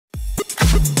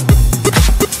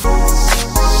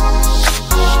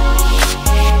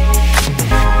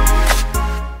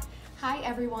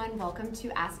welcome to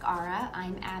AskARRA.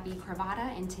 I'm Abby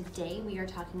Cravata, and today we are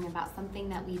talking about something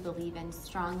that we believe in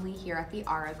strongly here at the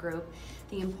ARRA Group,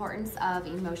 the importance of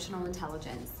emotional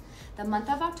intelligence. The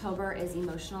month of October is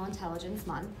Emotional Intelligence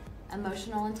Month.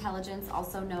 Emotional intelligence,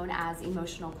 also known as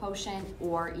emotional quotient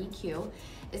or EQ,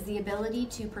 is the ability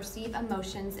to perceive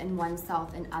emotions in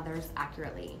oneself and others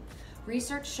accurately.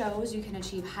 Research shows you can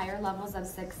achieve higher levels of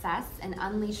success and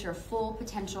unleash your full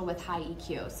potential with high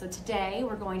EQ. So today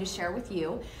we're going to share with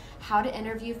you how to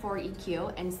interview for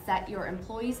EQ and set your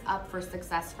employees up for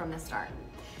success from the start.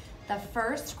 The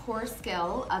first core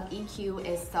skill of EQ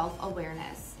is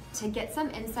self-awareness. To get some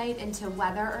insight into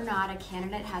whether or not a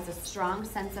candidate has a strong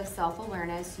sense of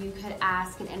self-awareness, you could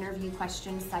ask an interview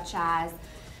question such as,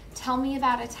 tell me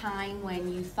about a time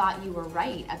when you thought you were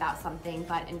right about something,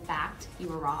 but in fact, you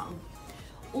were wrong.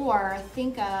 Or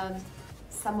think of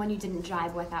someone you didn't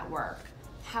jive with at work.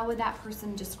 How would that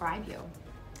person describe you?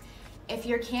 If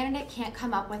your candidate can't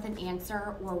come up with an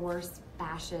answer, or worse,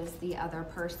 bashes the other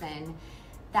person,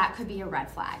 that could be a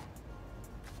red flag.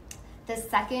 The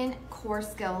second core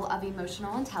skill of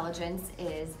emotional intelligence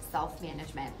is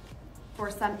self-management. For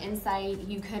some insight,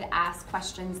 you could ask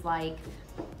questions like,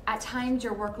 at times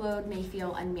your workload may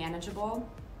feel unmanageable.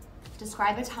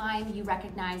 Describe a time you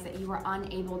recognize that you were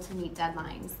unable to meet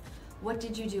deadlines. What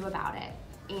did you do about it?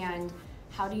 And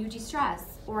how do you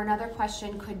de-stress? Or another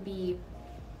question could be,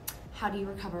 how do you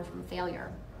recover from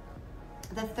failure?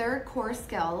 The third core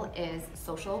skill is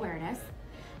social awareness.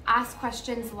 Ask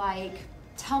questions like,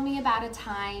 tell me about a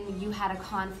time you had a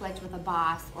conflict with a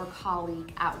boss or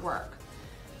colleague at work.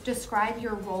 Describe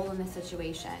your role in the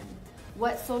situation.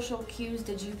 What social cues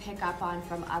did you pick up on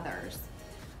from others?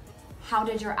 How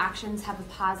did your actions have a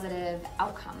positive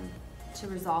outcome to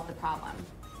resolve the problem?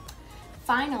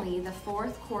 Finally, the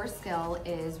fourth core skill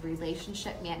is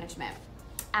relationship management.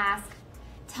 Ask,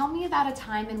 tell me about a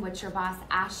time in which your boss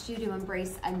asked you to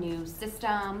embrace a new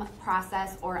system,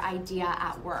 process, or idea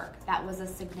at work that was a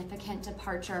significant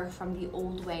departure from the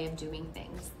old way of doing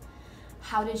things.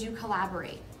 How did you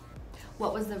collaborate?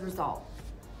 What was the result?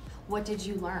 What did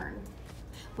you learn?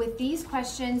 With these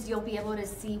questions, you'll be able to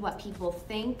see what people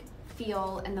think,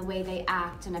 feel, and the way they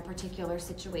act in a particular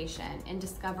situation, and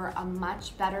discover a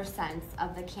much better sense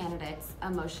of the candidate's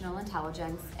emotional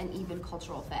intelligence and even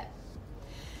cultural fit.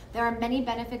 There are many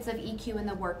benefits of EQ in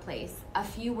the workplace. A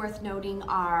few worth noting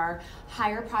are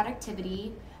higher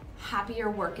productivity, happier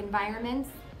work environments,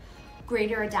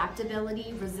 greater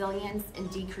adaptability, resilience, and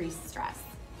decreased stress.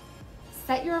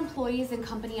 Set your employees and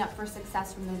company up for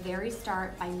success from the very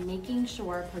start by making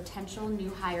sure potential new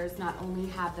hires not only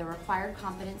have the required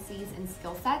competencies and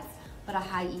skill sets, but a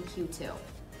high EQ too.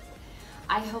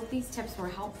 I hope these tips were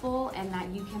helpful and that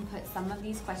you can put some of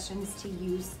these questions to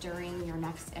use during your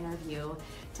next interview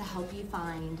to help you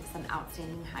find some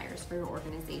outstanding hires for your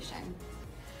organization.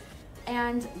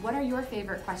 And what are your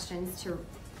favorite questions to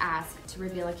ask to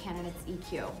reveal a candidate's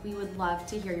EQ? We would love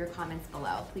to hear your comments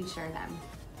below. Please share them.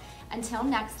 Until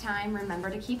next time, remember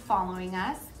to keep following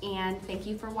us, and thank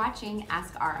you for watching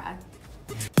AskARRA.